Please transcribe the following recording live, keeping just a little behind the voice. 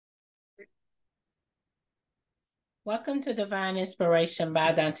Welcome to Divine Inspiration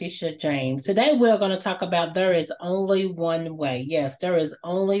by Dantisha James. Today we're going to talk about there is only one way. Yes, there is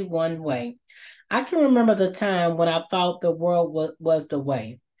only one way. I can remember the time when I thought the world was the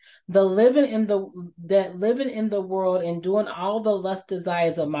way. The living in the world and doing all the lust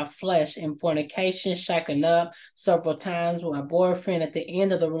desires of my flesh and fornication, shacking up several times with my boyfriend. At the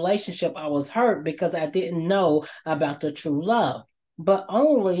end of the relationship, I was hurt because I didn't know about the true love, but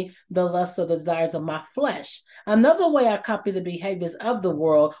only the lust of the desires of my flesh. Another way I copied the behaviors of the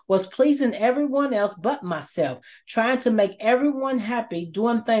world was pleasing everyone else but myself, trying to make everyone happy,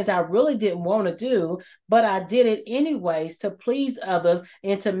 doing things I really didn't want to do, but I did it anyways to please others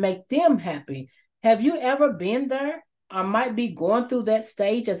and to make them happy. Have you ever been there? I might be going through that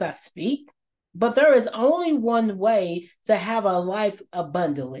stage as I speak. But there is only one way to have a life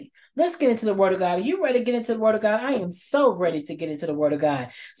abundantly. Let's get into the Word of God. Are you ready to get into the Word of God? I am so ready to get into the Word of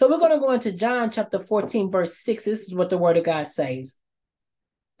God. So we're going to go into John chapter 14, verse 6. This is what the Word of God says.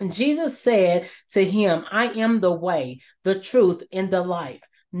 And Jesus said to him, I am the way, the truth, and the life.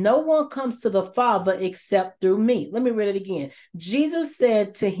 No one comes to the Father except through me. Let me read it again. Jesus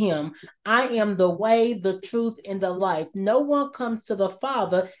said to him, I am the way, the truth, and the life. No one comes to the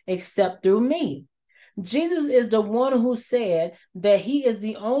Father except through me. Jesus is the one who said that he is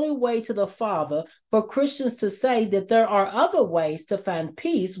the only way to the Father. For Christians to say that there are other ways to find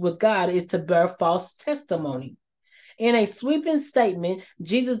peace with God is to bear false testimony. In a sweeping statement,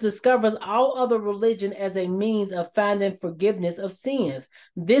 Jesus discovers all other religion as a means of finding forgiveness of sins.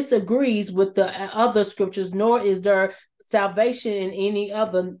 This agrees with the other scriptures, nor is there salvation in any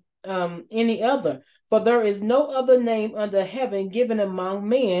other. For there is no other name under heaven given among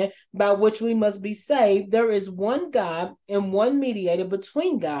men by which we must be saved. There is one God and one mediator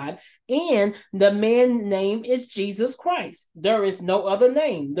between God and the man's name is Jesus Christ. There is no other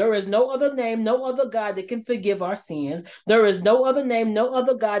name. There is no other name, no other God that can forgive our sins. There is no other name, no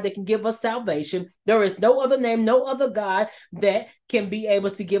other God that can give us salvation. There is no other name, no other God that can be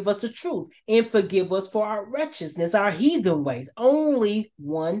able to give us the truth and forgive us for our wretchedness, our heathen ways. Only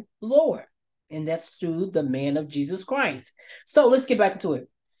one Lord. And that's through the man of Jesus Christ. So let's get back into it.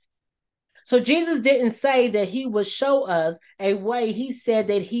 So Jesus didn't say that he would show us a way. He said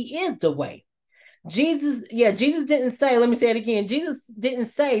that he is the way. Jesus didn't say, let me say it again. Jesus didn't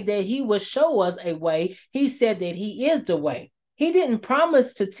say that he would show us a way. He said that he is the way. He didn't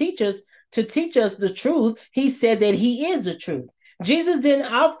promise to teach us the truth. He said that he is the truth. Jesus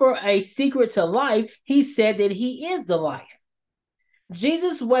didn't offer a secret to life. He said that he is the life.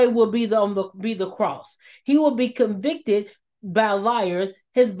 Jesus' way will be the cross. He will be convicted by liars.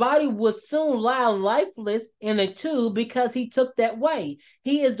 His body will soon lie lifeless in a tomb because he took that way.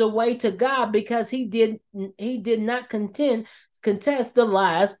 He is the way to God because he did not contest the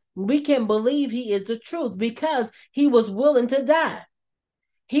lies. We can believe he is the truth because he was willing to die.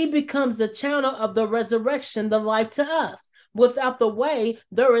 He becomes the channel of the resurrection, the life to us. Without the way,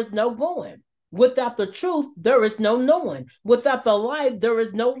 there is no going. Without the truth, there is no knowing. Without the life, there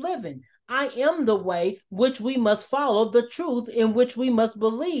is no living. I am the way which we must follow, the truth in which we must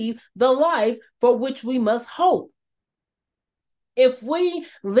believe, the life for which we must hope. If we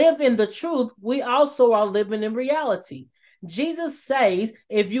live in the truth, we also are living in reality. Jesus says,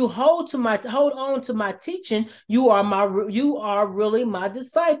 if you hold on to my teaching, you are really my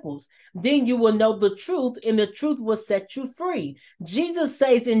disciples. Then you will know the truth, and the truth will set you free. Jesus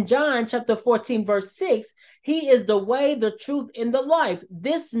says in John chapter 14, verse 6, he is the way, the truth, and the life.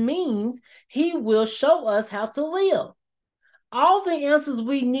 This means he will show us how to live. All the answers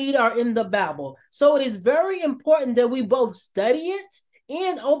we need are in the Bible. So it is very important that we both study it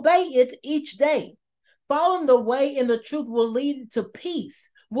and obey it each day. Following the way and the truth will lead to peace,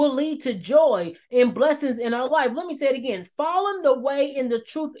 will lead to joy and blessings in our life. Let me say it again. Following the way and the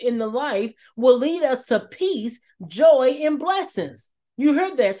truth in the life will lead us to peace, joy, and blessings. You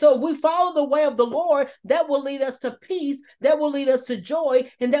heard that. So if we follow the way of the Lord, that will lead us to peace, that will lead us to joy,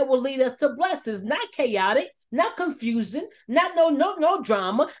 and that will lead us to blessings, not chaotic, not confusing, not no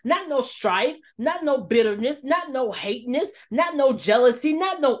drama, not no strife, not no bitterness, not no hateness, not no jealousy,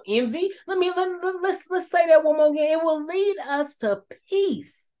 not no envy. Let's say that one more again. It will lead us to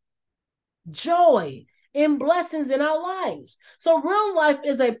peace, joy, and blessings in our lives. So real life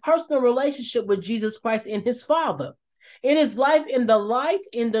is a personal relationship with Jesus Christ and his Father. It is life in the light,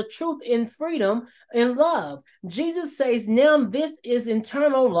 in the truth, in freedom, in love. Jesus says, now this is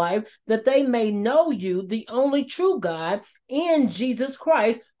eternal life, that they may know you, the only true God, and Jesus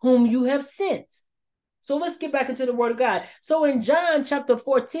Christ, whom you have sent. So let's get back into the Word of God. So in John chapter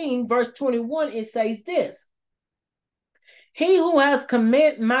 14, verse 21, it says this. He who has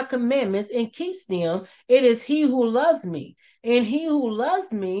my commandments and keeps them, it is he who loves me. And he who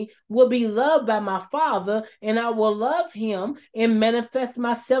loves me will be loved by my Father, and I will love him and manifest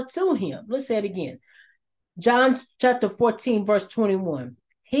myself to him. Let's say it again. John chapter 14, verse 21.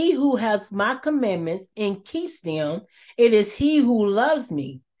 He who has my commandments and keeps them, it is he who loves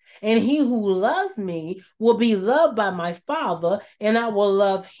me. And he who loves me will be loved by my Father, and I will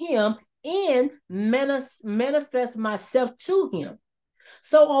love him and manifest myself to him.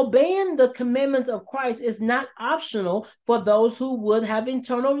 So obeying the commandments of Christ is not optional for those who would have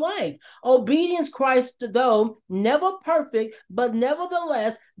eternal life. Obedience Christ, though never perfect, but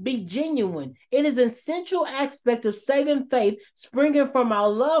nevertheless be genuine. It is an essential aspect of saving faith springing from our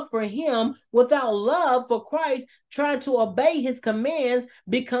love for him. Without love for Christ, trying to obey his commands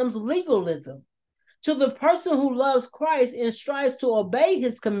becomes legalism. To the person who loves Christ and strives to obey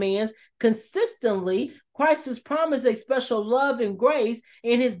his commands consistently, Christ has promised a special love and grace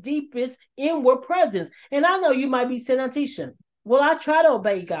in his deepest inward presence. And I know you might be saying, Tisha, well, I try to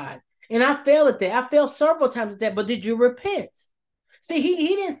obey God and I fail at that. I failed several times at that, but did you repent? See, he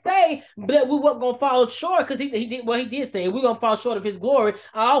didn't say that we weren't going to fall short, because he did say we're going to fall short of his glory.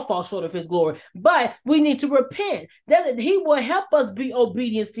 I'll fall short of his glory. But we need to repent. That he will help us be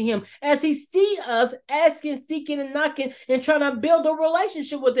obedient to him as he see us asking, seeking, and knocking and trying to build a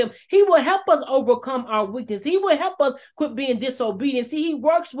relationship with him. He will help us overcome our weakness. He will help us quit being disobedient. See, he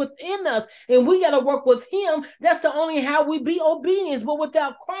works within us and we got to work with him. That's the only how we be obedience. But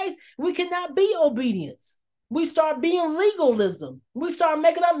without Christ, we cannot be obedience. We start being legalism. We start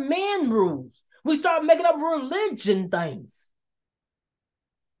making up man rules. We start making up religion things.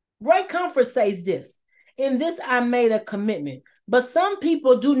 Ray Comfort says this: in this I made a commitment. But some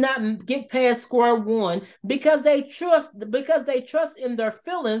people do not get past square one because they trust in their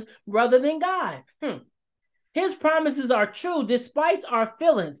feelings rather than God. His promises are true despite our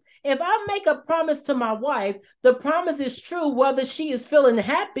feelings. If I make a promise to my wife, the promise is true whether she is feeling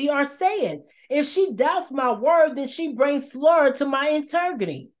happy or sad. If she doubts my word, then she brings slur to my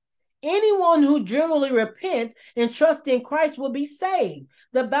integrity. Anyone who genuinely repents and trusts in Christ will be saved.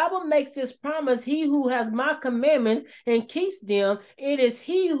 The Bible makes this promise: he who has my commandments and keeps them, it is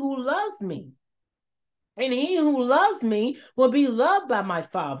he who loves me. And he who loves me will be loved by my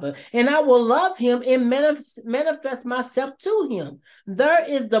Father, and I will love him and manifest myself to him. There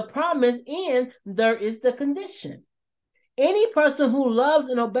is the promise and there is the condition. Any person who loves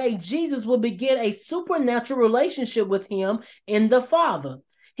and obeys Jesus will begin a supernatural relationship with him in the Father.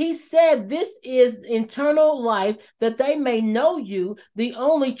 He said, this is eternal life, that they may know you, the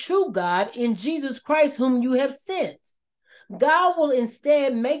only true God, in Jesus Christ whom you have sent. God will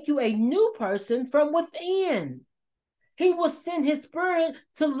instead make you a new person from within. He will send his spirit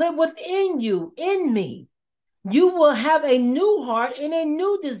to live within you, in me. You will have a new heart and a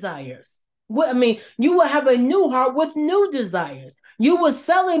new desires. You will have a new heart with new desires. You will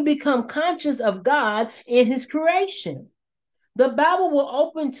suddenly become conscious of God and his creation. The Bible will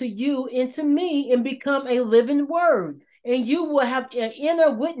open to you and to me and become a living word. And you will have an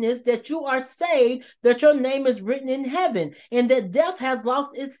inner witness that you are saved, that your name is written in heaven, and that death has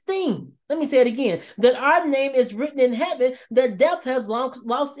lost its sting. Let me say it again: that our name is written in heaven, that death has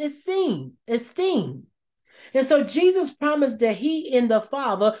lost its sting. And so Jesus promised that he and the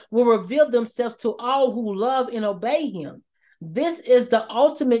Father will reveal themselves to all who love and obey him. This is the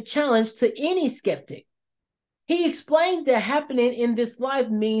ultimate challenge to any skeptic. He explains that happening in this life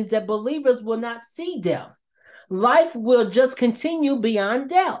means that believers will not see death. Life will just continue beyond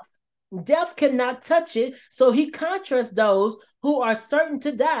death. Death cannot touch it, so he contrasts those who are certain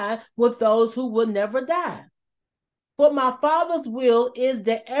to die with those who will never die. For my Father's will is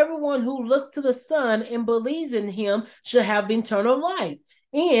that everyone who looks to the Son and believes in him shall have eternal life,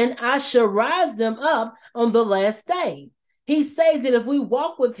 and I shall rise them up on the last day. He says that if we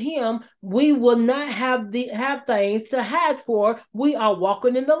walk with him, we will not have things to hide, for we are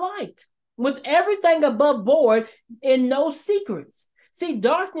walking in the light, with everything above board and no secrets. See,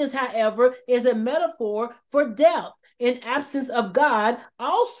 darkness, however, is a metaphor for death. In absence of God,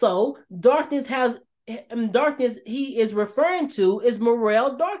 also darkness he is referring to is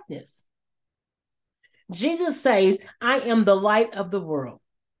moral darkness. Jesus says, I am the light of the world.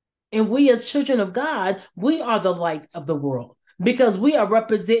 And we as children of God, we are the light of the world because we are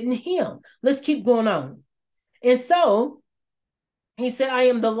representing him. Let's keep going on. And so he said, I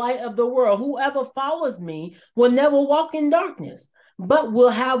am the light of the world. Whoever follows me will never walk in darkness, but will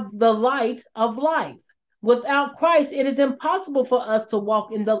have the light of life. Without Christ, it is impossible for us to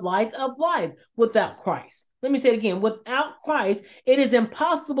walk in the light of life without Christ. Let me say it again. Without Christ, it is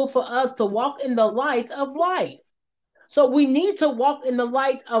impossible for us to walk in the light of life. So we need to walk in the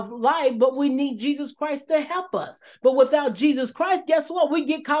light of life, but we need Jesus Christ to help us. But without Jesus Christ, guess what? We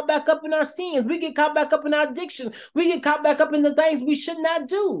get caught back up in our sins. We get caught back up in our addictions. We get caught back up in the things we should not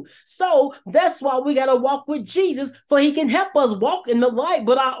do. So that's why we got to walk with Jesus, for he can help us walk in the light,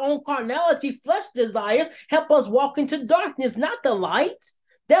 but our own carnality, flesh desires help us walk into darkness, not the light.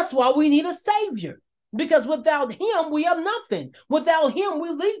 That's why we need a savior. Because without him, we have nothing. Without him,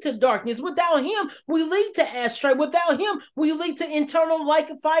 we lead to darkness. Without him, we lead to astray. Without him, we lead to internal like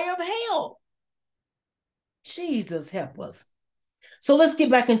fire of hell. Jesus, help us. So let's get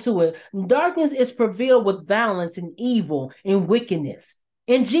back into it. Darkness is prevailed with violence and evil and wickedness.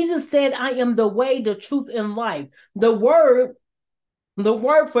 And Jesus said, I am the way, the truth, and life. The word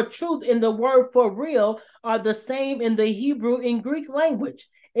for truth and the word for real are the same in the Hebrew and Greek language.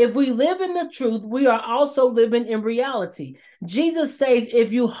 If we live in the truth, we are also living in reality. Jesus says,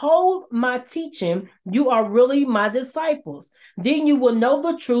 if you hold my teaching, you are really my disciples. Then you will know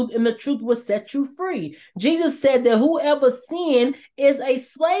the truth, and the truth will set you free. Jesus said that whoever sins is a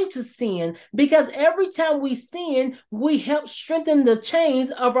slave to sin, because every time we sin, we help strengthen the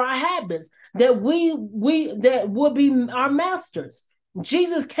chains of our habits that that will be our masters.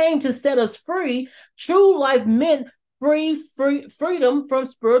 Jesus came to set us free. True life meant freedom from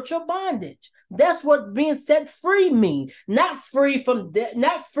spiritual bondage. That's what being set free means. Not free from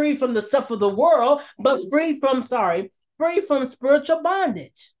the stuff of the world, but free from spiritual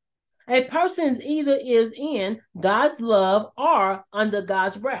bondage. A person either is in God's love or under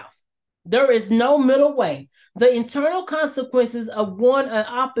God's wrath. There is no middle way. The internal consequences of one and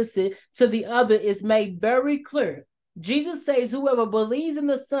opposite to the other is made very clear. Jesus says whoever believes in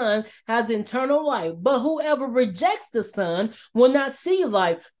the Son has eternal life, but whoever rejects the Son will not see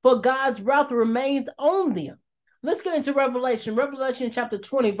life, for God's wrath remains on them. Let's get into Revelation chapter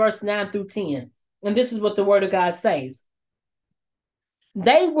 20, verse 9 through 10. And this is what the word of God says.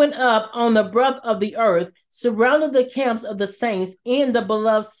 They went up on the breadth of the earth, surrounded the camps of the saints in the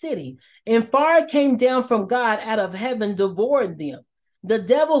beloved city, and fire came down from God out of heaven, devoured them. The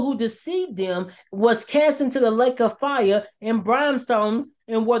devil who deceived them was cast into the lake of fire and brimstones,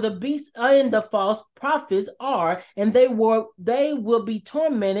 and where the beast and the false prophets are, and they will be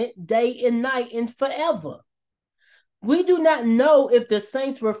tormented day and night and forever. We do not know if the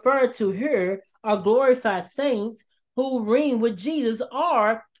saints referred to here are glorified saints who reign with Jesus,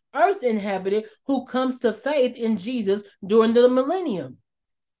 or earth inhabited who comes to faith in Jesus during the millennium.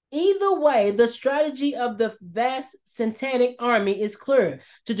 Either way, the strategy of the vast satanic army is clear: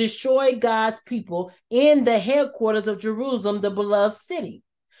 to destroy God's people in the headquarters of Jerusalem, the beloved city.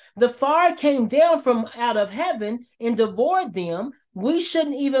 The fire came down from out of heaven and devoured them. We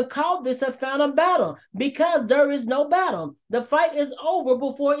shouldn't even call this a final battle, because there is no battle. The fight is over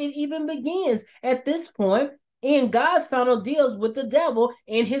before it even begins at this point, and God's final deals with the devil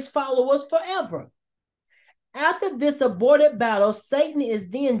and his followers forever. After this aborted battle, Satan is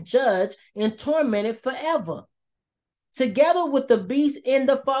then judged and tormented forever, together with the beast and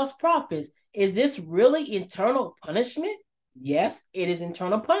the false prophets. Is this really eternal punishment? Yes, it is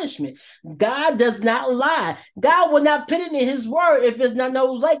eternal punishment. God does not lie. God will not put it in his word if it's not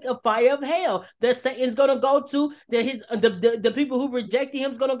no lake of fire of hell that Satan's going to go to, that the people who rejected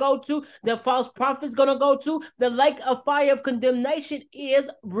him is going to go to, the false prophets going to go to. The lake of fire of condemnation is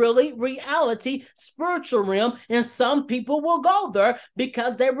really reality, spiritual realm, and some people will go there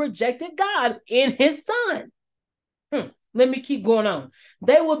because they rejected God and his son. Let me keep going on.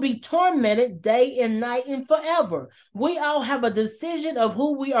 They will be tormented day and night and forever. We all have a decision of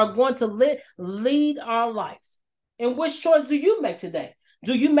who we are going to lead our lives. And which choice do you make today?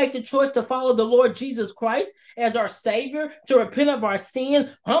 Do you make the choice to follow the Lord Jesus Christ as our Savior, to repent of our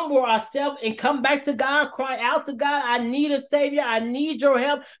sins, humble ourselves, and come back to God, cry out to God, I need a Savior, I need your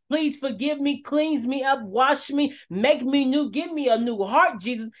help, please forgive me, cleanse me up, wash me, make me new, give me a new heart,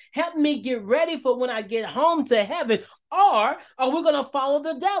 Jesus, help me get ready for when I get home to heaven? Or are we going to follow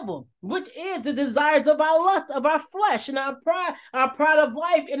the devil, which is the desires of our lust of our flesh and our pride of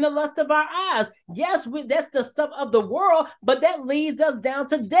life and the lust of our eyes? Yes, that's the stuff of the world, but that leads us down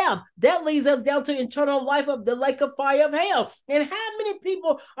to death. That leads us down to eternal life of the lake of fire of hell. And how many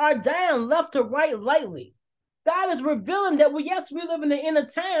people are dying left to right lately? God is revealing that we live in the end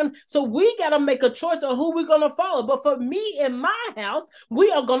of times, so we got to make a choice of who we're going to follow. But for me and my house,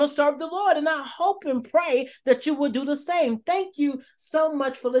 we are going to serve the Lord, and I hope and pray that you will do the same. Thank you so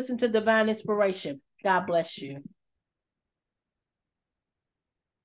much for listening to Divine Inspiration. God bless you.